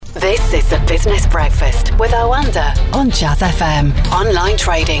This is the Business Breakfast with Oanda on Jazz FM. Online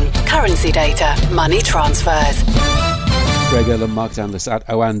trading, currency data, money transfers. Greg Erlam, market analyst at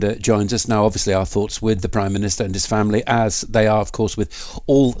Oanda, joins us now. Obviously, our thoughts with the Prime Minister and his family, as they are, of course, with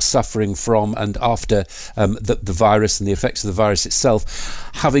all suffering from and after the virus and the effects of the virus itself.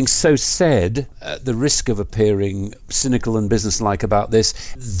 Having so said, the risk of appearing cynical and businesslike about this,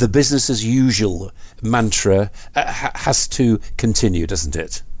 the business as usual mantra has to continue, doesn't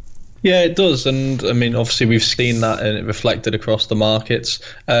it? Yeah, it does. And I mean, obviously, we've seen that and it reflected across the markets.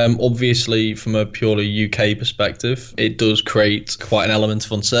 Obviously, from a purely UK perspective, it does create quite an element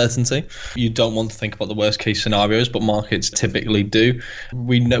of uncertainty. You don't want to think about the worst case scenarios, but markets typically do.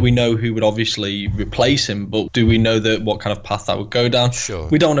 We know who would obviously replace him, but do we know what kind of path that would go down? Sure.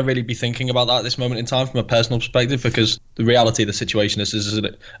 We don't want to really be thinking about that at this moment in time from a personal perspective, because the reality of the situation is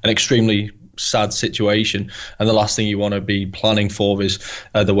an extremely sad situation, and the last thing you want to be planning for is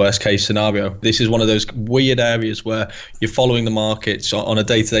the worst case scenario. This is one of those weird areas where you're following the markets on a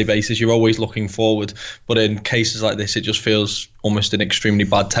day-to-day basis. You're always looking forward, but in cases like this, it just feels almost an extremely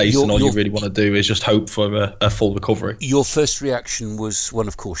bad taste, and all you really want to do is just hope for a full recovery. Your first reaction was one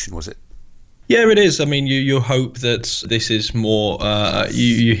of caution, was it? Yeah, it is. I mean, you hope that this is more,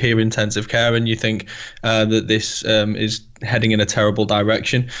 you hear intensive care and you think that this is heading in a terrible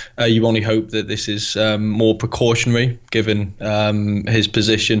direction. You only hope that this is more precautionary given his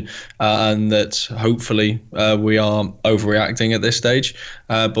position, and that hopefully we are overreacting at this stage.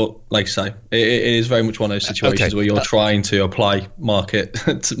 But like I say, it is very much one of those situations where you're trying to apply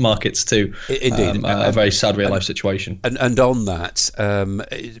markets to a very sad real life situation. And on that,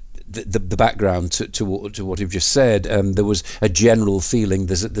 the background to what you've just said, there was a general feeling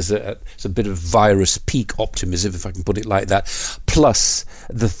there's a bit of virus peak optimism, if I can put it like that, plus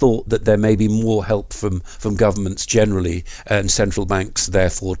the thought that there may be more help from governments generally and central banks,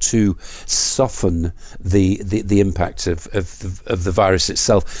 therefore, to soften the impact of the virus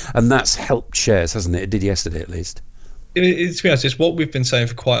itself, and that's helped shares, hasn't it? It did yesterday, at least. To be honest, it's what we've been saying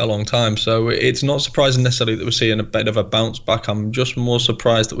for quite a long time. So it's not surprising necessarily that we're seeing a bit of a bounce back. I'm just more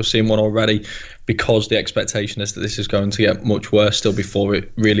surprised that we're seeing one already, because the expectation is that this is going to get much worse still before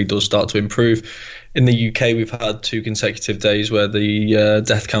it really does start to improve. In the UK, we've had 2 consecutive days where the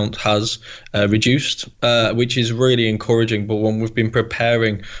death count has reduced, which is really encouraging. But when we've been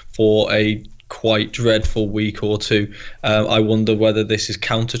preparing for a quite dreadful week or two, I wonder whether this is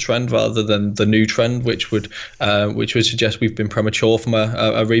counter trend rather than the new trend, which would suggest we've been premature from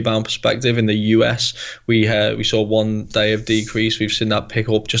a rebound perspective. In the US, we saw 1 day of decrease. We've seen that pick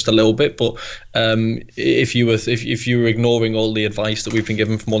up just a little bit, but if you were ignoring all the advice that we've been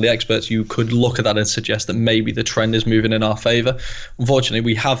given from all the experts, you could look at that and suggest that maybe the trend is moving in our favour. Unfortunately,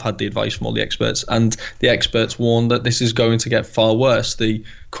 we have had the advice from all the experts, and the experts warn that this is going to get far worse. The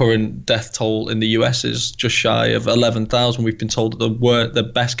current death toll in the US is just shy of 11,000. We've been told that the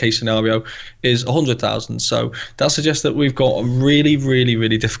best case scenario is 100,000. So that suggests that we've got a really, really,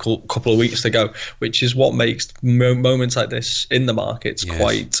 really difficult couple of weeks to go, which is what makes moments like this in the markets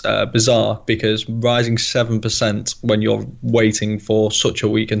quite bizarre, because rising 7% when you're waiting for such a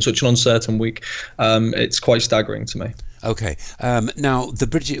week and such an uncertain week, it's quite staggering to me. Okay. Now, the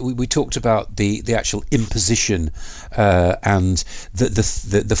British, we talked about the actual imposition and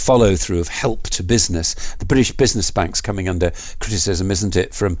the follow through of help to business. The British business bank's coming under criticism, isn't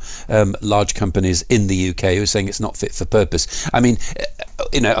it, from large companies in the UK who are saying it's not fit for purpose. I mean,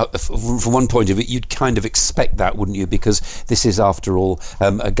 from one point of view, you'd kind of expect that, wouldn't you? Because this is, after all,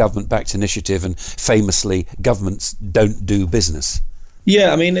 a government-backed initiative, and famously, governments don't do business.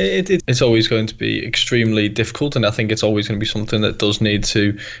 Yeah, I mean, it's always going to be extremely difficult, and I think it's always going to be something that does need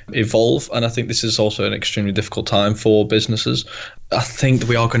to evolve. And I think this is also an extremely difficult time for businesses. I think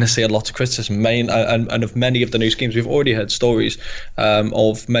we are going to see a lot of criticism, and of many of the new schemes. We've already heard stories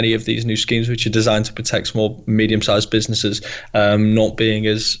of many of these new schemes which are designed to protect small, medium-sized businesses not being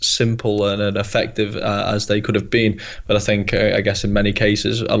as simple and effective as they could have been. But I think, I guess, in many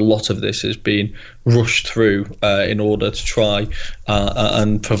cases, a lot of this is being rushed through in order to try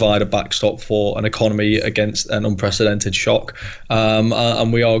and provide a backstop for an economy against an unprecedented shock.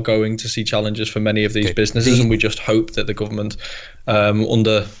 And we are going to see challenges for many of these businesses, and we just hope that the government,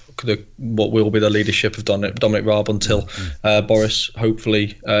 under what will be the leadership of Dominic Raab until Boris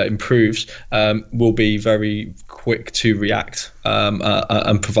hopefully improves, will be very quick to react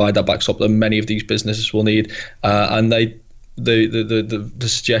and provide that backstop that many of these businesses will need. And the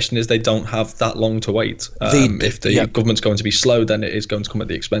suggestion is they don't have that long to wait. If the government's going to be slow, then it is going to come at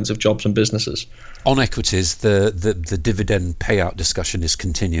the expense of jobs and businesses. On equities, the dividend payout discussion is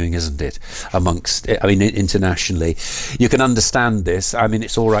continuing, isn't it? Internationally, you can understand this. I mean,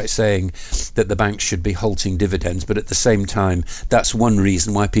 it's all right saying that the banks should be halting dividends, but at the same time, that's one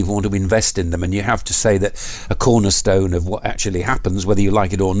reason why people want to invest in them. And you have to say that a cornerstone of what actually happens, whether you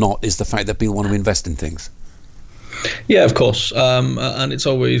like it or not, is the fact that people want to invest in things. Yeah, of course. And it's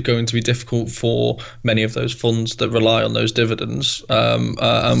always going to be difficult for many of those funds that rely on those dividends and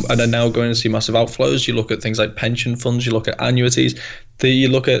are now going to see massive outflows. You look at things like pension funds, you look at annuities. You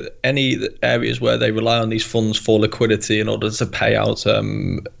look at any areas where they rely on these funds for liquidity in order to pay out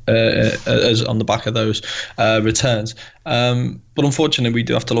as on the back of those returns. But unfortunately, we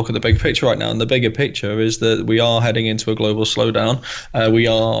do have to look at the big picture right now. And the bigger picture is that we are heading into a global slowdown. We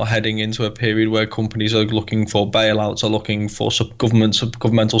are heading into a period where companies are looking for bailouts, are looking for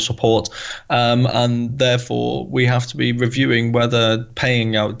governmental support. And therefore, we have to be reviewing whether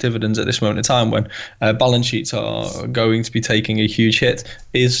paying out dividends at this moment in time, when balance sheets are going to be taking a huge hit,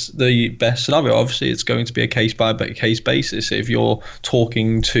 is the best scenario. Obviously, it's going to be a case-by-case basis. If you're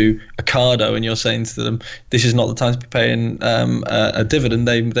talking to Ocado and you're saying to them, this is not the time to be paying a dividend,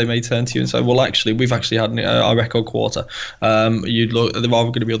 they may turn to you and say, well, actually, we've actually had our record quarter. You'd look, there are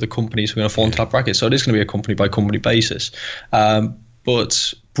going to be other companies who are going to fall into that bracket. So it is going to be a company-by-company basis.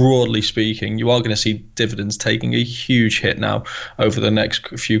 But broadly speaking, you are going to see dividends taking a huge hit now over the next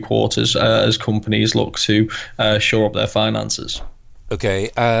few quarters as companies look to shore up their finances. Okay.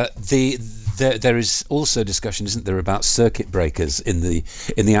 There is also discussion, isn't there, about circuit breakers in the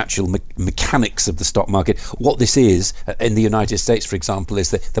actual mechanics of the stock market. What this is in the United States, for example,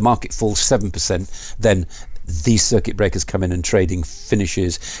 is that the market falls 7%, then these circuit breakers come in and trading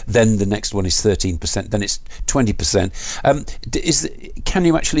finishes, then the next one is 13%, then it's 20%. Can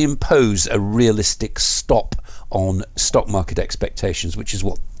you actually impose a realistic stop on stock market expectations, which is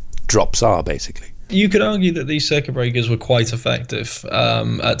what drops are basically? You could argue that these circuit breakers were quite effective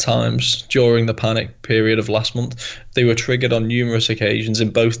at times during the panic period of last month. They were triggered on numerous occasions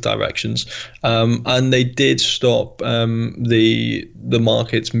in both directions, and they did stop the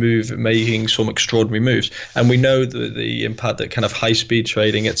markets making some extraordinary moves. And we know that the impact that kind of high-speed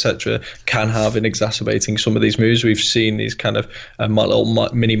trading, etc., can have in exacerbating some of these moves. We've seen these kind of little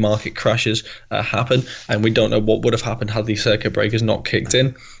mini market crashes happen, and we don't know what would have happened had these circuit breakers not kicked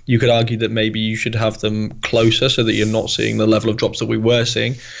in. You could argue that maybe you should have them closer so that you're not seeing the level of drops that we were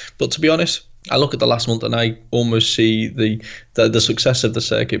seeing. But to be honest, I look at the last month and I almost see the success of the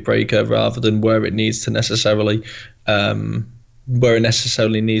circuit breaker rather than where it needs to necessarily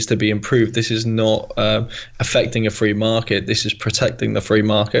needs to be improved. This is not affecting a free market. This is protecting the free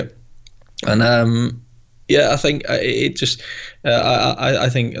market. And I think it just I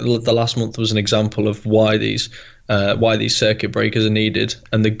think the last month was an example of why these circuit breakers are needed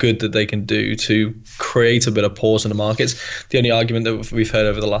and the good that they can do to create a bit of pause in the markets. The only argument that we've heard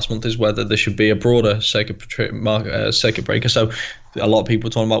over the last month is whether there should be a broader circuit breaker. So a lot of people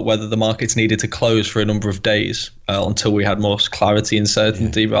are talking about whether the markets needed to close for a number of days until we had more clarity and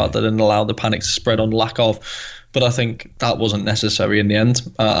certainty rather than allow the panic to spread on lack of. But I think that wasn't necessary in the end.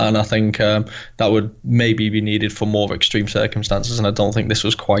 And I think that would maybe be needed for more extreme circumstances. And I don't think this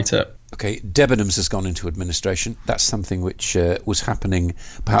was quite it. Okay, Debenhams has gone into administration. That's something which was happening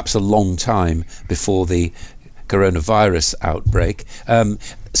perhaps a long time before the coronavirus outbreak.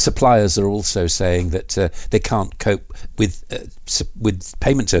 Suppliers are also saying that they can't cope with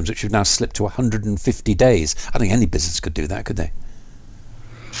payment terms, which have now slipped to 150 days. I think any business could do that, could they?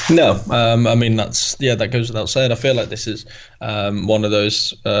 No, I mean, that goes without saying. I feel like this is one of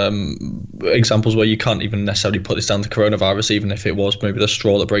those examples where you can't even necessarily put this down to coronavirus, even if it was maybe the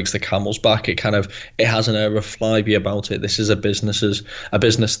straw that breaks the camel's back. It has an air of flyby about it. This is a business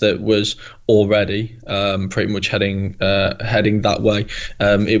that was already pretty much heading that way.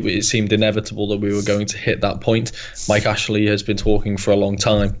 It seemed inevitable that we were going to hit that point. Mike Ashley has been talking for a long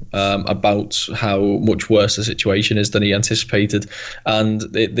time about how much worse the situation is than he anticipated, and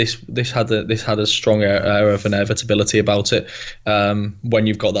this had a strong air of inevitability about it. When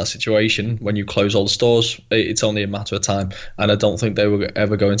you've got that situation, when you close all the stores, it's only a matter of time. And I don't think they were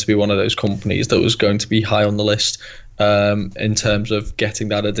ever going to be one of those companies that was going to be high on the list in terms of getting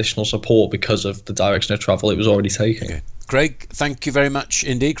that additional support because of the direction of travel it was already taking. Okay. Craig, thank you very much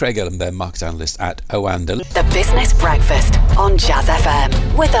indeed. Craig Ellum there, market analyst at Oanda. The Business Breakfast on Jazz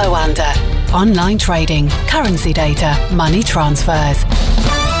FM with Oanda. Online trading, currency data, money transfers.